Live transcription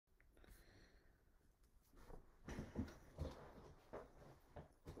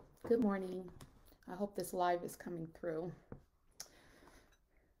Good morning. I hope this live is coming through.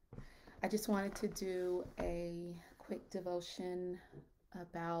 I just wanted to do a quick devotion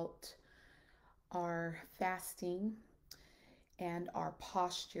about our fasting and our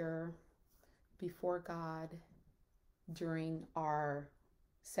posture before God during our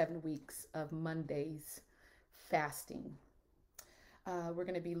 7 weeks of Mondays fasting. We're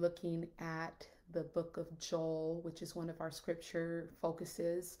going to be looking at the book of Joel, which is one of our scripture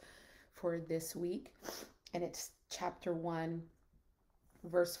focuses for this week. And it's chapter 1,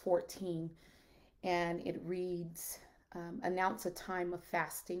 verse 14. And it reads, announce a time of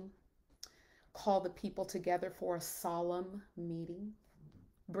fasting, call the people together for a solemn meeting,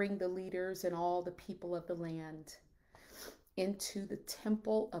 bring the leaders and all the people of the land into the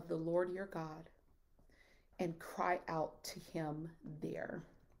temple of the Lord your God and cry out to him there.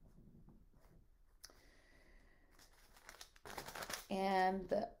 And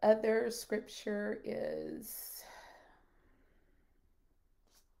the other scripture is,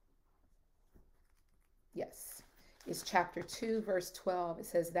 is chapter 2, verse 12. It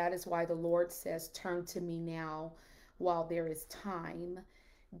says, that is why the Lord says, turn to me now while there is time.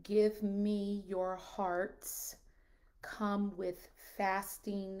 Give me your hearts. Come with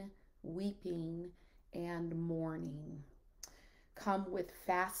fasting, weeping, and mourning. Come with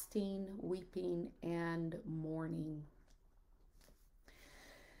fasting, weeping, and mourning.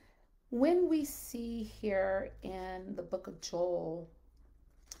 When we see here in the book of Joel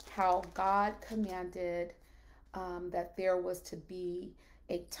how God commanded that there was to be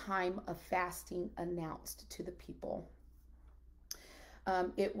a time of fasting announced to the people.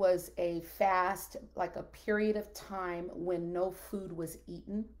 It was a fast, like a period of time when no food was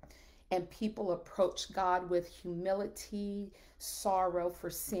eaten, and people approached God with humility, sorrow for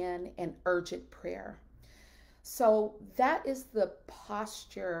sin, and urgent prayer. So that is the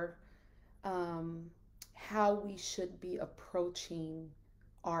posture, how we should be approaching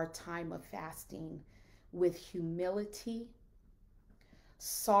our time of fasting, with humility,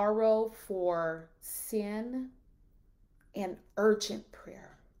 sorrow for sin, and urgent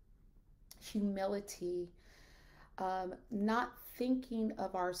prayer. Humility, not thinking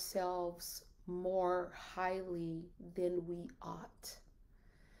of ourselves more highly than we ought.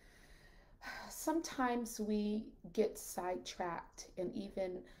 Sometimes we get sidetracked and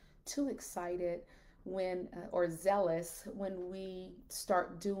even too excited when, or zealous when we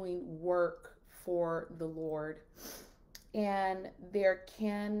start doing work for the Lord. And there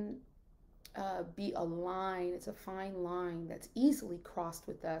can be a line, it's a fine line that's easily crossed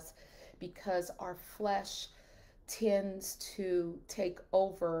with us because our flesh tends to take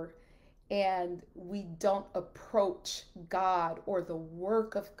over and we don't approach God or the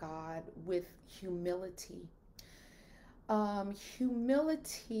work of God with humility.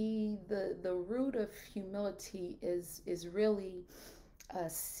 Humility, the root of humility is really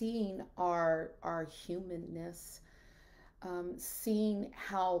seeing our humanness, seeing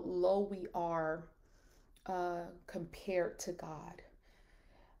how low we are compared to God.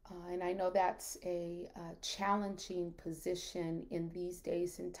 And I know that's a challenging position in these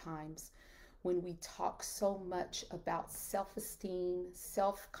days and times when we talk so much about self-esteem,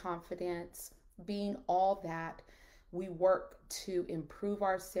 self-confidence, being all that. We work to improve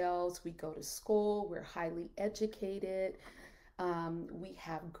ourselves. We go to school. We're highly educated. We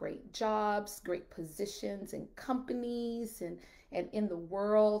have great jobs, great positions in companies and in the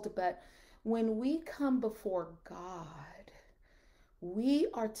world. But when we come before God, we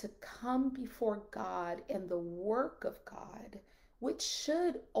are to come before God and the work of God, which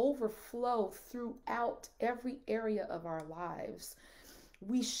should overflow throughout every area of our lives.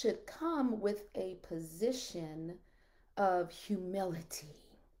 We should come with a position of humility.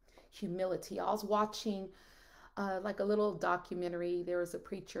 Humility. I was watching like a little documentary. There was a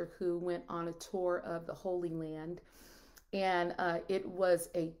preacher who went on a tour of the Holy Land, and it was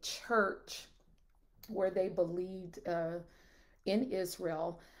a church where they believed in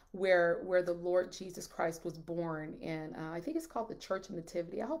Israel, where the Lord Jesus Christ was born, and I think it's called the Church of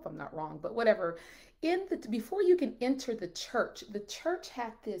Nativity. I hope I'm not wrong, but whatever. Before you can enter the church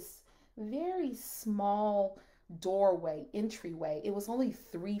had this very small doorway, entryway. It was only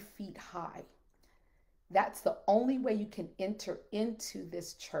 3 feet high. That's the only way you can enter into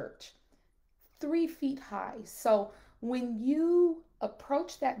this church. 3 feet high. So when you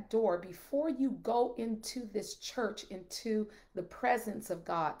approach that door, before you go into this church, into the presence of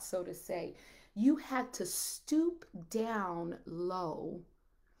God, so to say, you had to stoop down low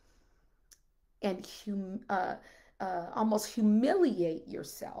and almost humiliate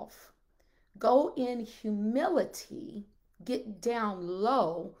yourself. Go in humility, get down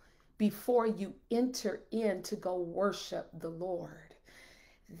low before you enter in to go worship the Lord.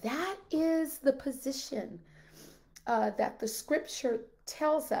 That is the position that the scripture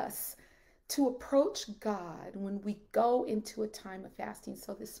tells us to approach God when we go into a time of fasting.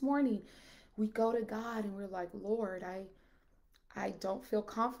 So this morning we go to God and we're like, Lord, I don't feel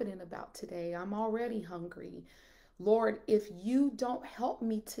confident about today. I'm already hungry. Lord, if you don't help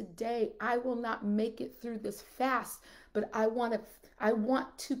me today, I will not make it through this fast. But I want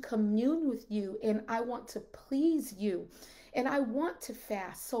to commune with you, and I want to please you, and I want to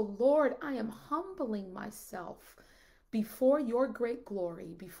fast. So Lord, I am humbling myself before your great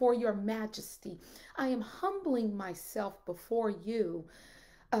glory, before your majesty. I am humbling myself before you,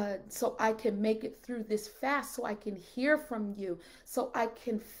 so I can make it through this fast, so I can hear from you, so I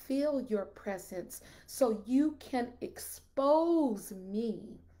can feel your presence, so you can expose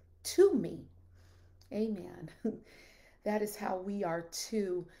me to me. Amen. That is how we are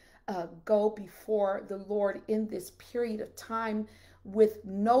to go before the Lord in this period of time with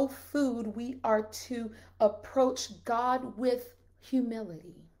no food. We are to approach God with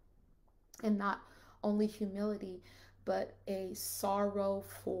humility, and not only humility, but a sorrow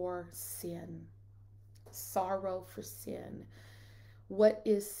for sin. Sorrow for sin. What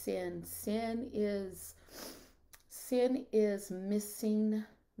is sin? Sin is missing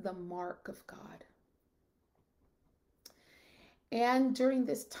the mark of God. And during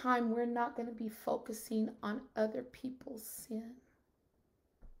this time, we're not going to be focusing on other people's sin,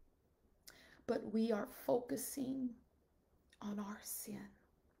 but we are focusing on our sin.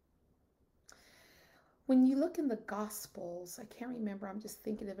 When you look in the Gospels, I can't remember, I'm just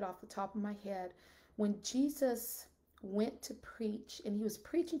thinking of it off the top of my head. When Jesus went to preach, and he was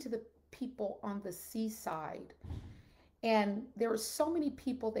preaching to the people on the seaside, and there were so many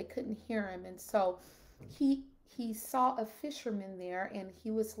people they couldn't hear him. And so he saw a fisherman there, and he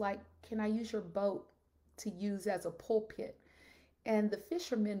was like, can I use your boat to use as a pulpit? And the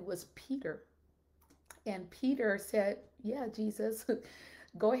fisherman was Peter. And Peter said, yeah, Jesus,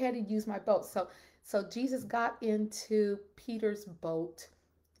 go ahead and use my boat. So Jesus got into Peter's boat,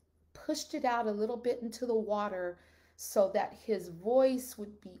 pushed it out a little bit into the water so that his voice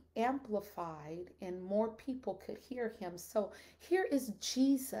would be amplified and more people could hear him. So here is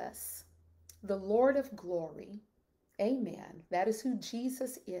Jesus, the Lord of glory. Amen. That is who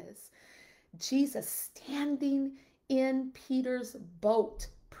Jesus is. Jesus standing in Peter's boat,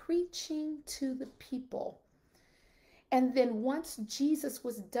 preaching to the people. And then once Jesus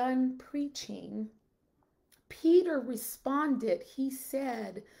was done preaching, Peter responded. He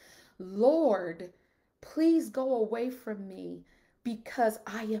said, Lord, please go away from me because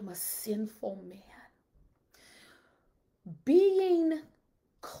I am a sinful man. Being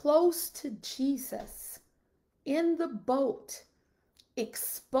close to Jesus in the boat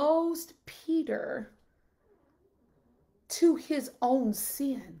exposed Peter to his own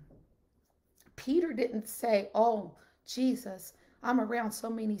sin. Peter didn't say, oh, Jesus, I'm around so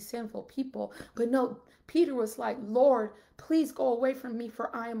many sinful people. But no, Peter was like, Lord, please go away from me,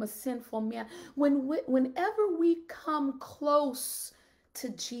 for I am a sinful man. Whenever we come close to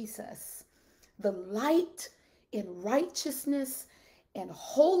Jesus, the light and righteousness and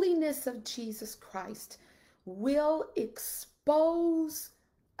holiness of Jesus Christ will expose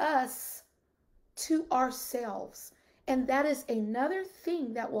us to ourselves. And that is another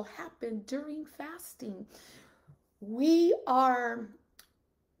thing that will happen during fasting.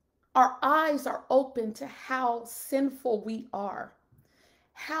 Our eyes are open to how sinful we are,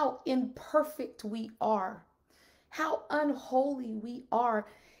 how imperfect we are, how unholy we are.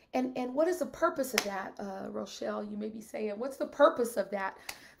 And what is the purpose of that, Rochelle? You may be saying, what's the purpose of that?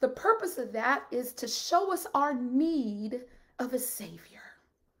 The purpose of that is to show us our need of a Savior.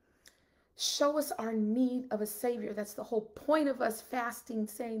 Show us our need of a Savior. That's the whole point of us fasting,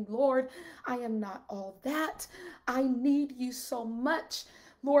 saying, Lord, I am not all that. I need you so much.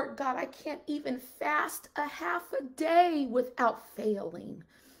 Lord God, I can't even fast a half a day without failing.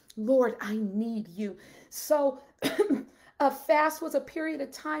 Lord, I need you. So a fast was a period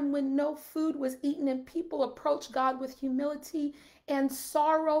of time when no food was eaten and people approached God with humility and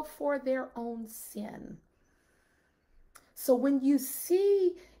sorrow for their own sin. So when you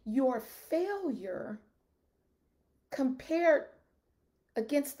see your failure compared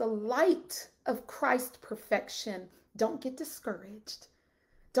against the light of Christ's perfection, don't get discouraged.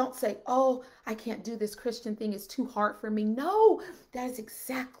 Don't say, oh, I can't do this Christian thing. It's too hard for me. No, that is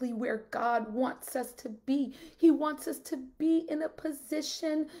exactly where God wants us to be. He wants us to be in a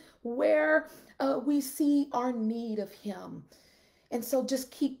position where we see our need of him. And so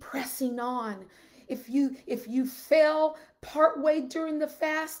just keep pressing on. If you fail partway during the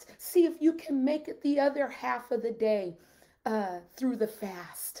fast, see if you can make it the other half of the day through the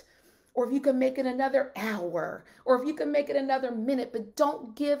fast. Or if you can make it another hour, or if you can make it another minute, but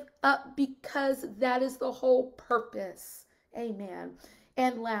don't give up, because that is the whole purpose. Amen.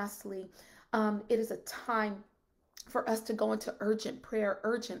 And lastly, it is a time for us to go into urgent prayer,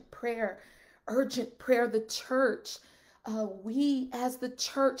 urgent prayer, urgent prayer. The church, we as the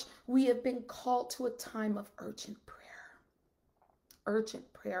church, we have been called to a time of urgent prayer.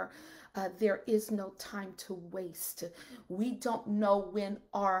 Urgent prayer. There is no time to waste. We don't know when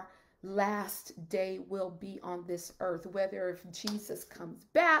our last day will be on this earth, whether if Jesus comes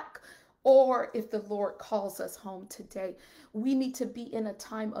back or if the Lord calls us home today. We need to be in a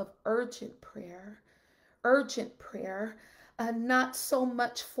time of urgent prayer. Urgent prayer, not so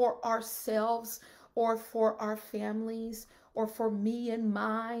much for ourselves or for our families or for me and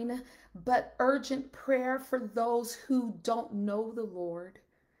mine, but urgent prayer for those who don't know the Lord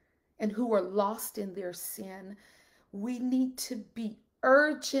and who are lost in their sin. We need to be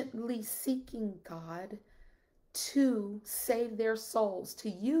urgently seeking God to save their souls, to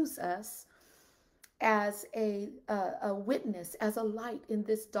use us as a witness, as a light in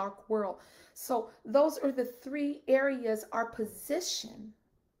this dark world. So those are the three areas, our position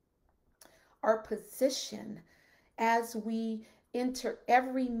as we enter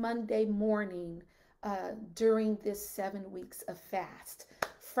every Monday morning during this 7 weeks of fast.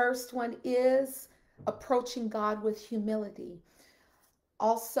 First one is approaching God with humility.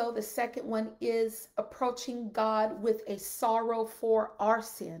 Also, the second one is approaching God with a sorrow for our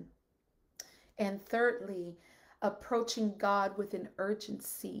sin. And thirdly, approaching God with an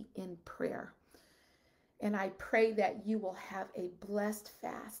urgency in prayer. And I pray that you will have a blessed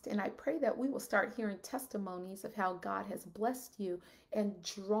fast. And I pray that we will start hearing testimonies of how God has blessed you and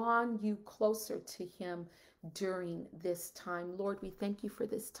drawn you closer to Him during this time. Lord, we thank you for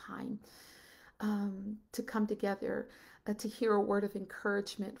this time to come together, to hear a word of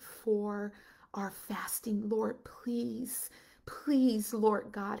encouragement for our fasting. Lord, please,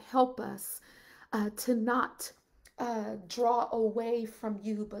 Lord God, help us to not draw away from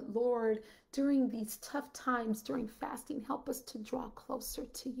you, but Lord, during these tough times, during fasting, help us to draw closer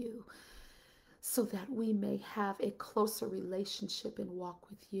to you so that we may have a closer relationship and walk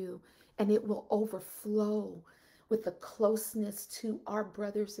with you, and it will overflow with the closeness to our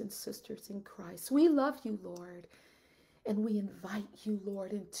brothers and sisters in Christ. We love you, Lord, and we invite you,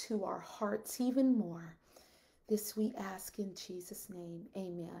 Lord, into our hearts even more. This we ask in Jesus' name.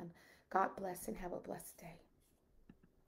 Amen. God bless and have a blessed day.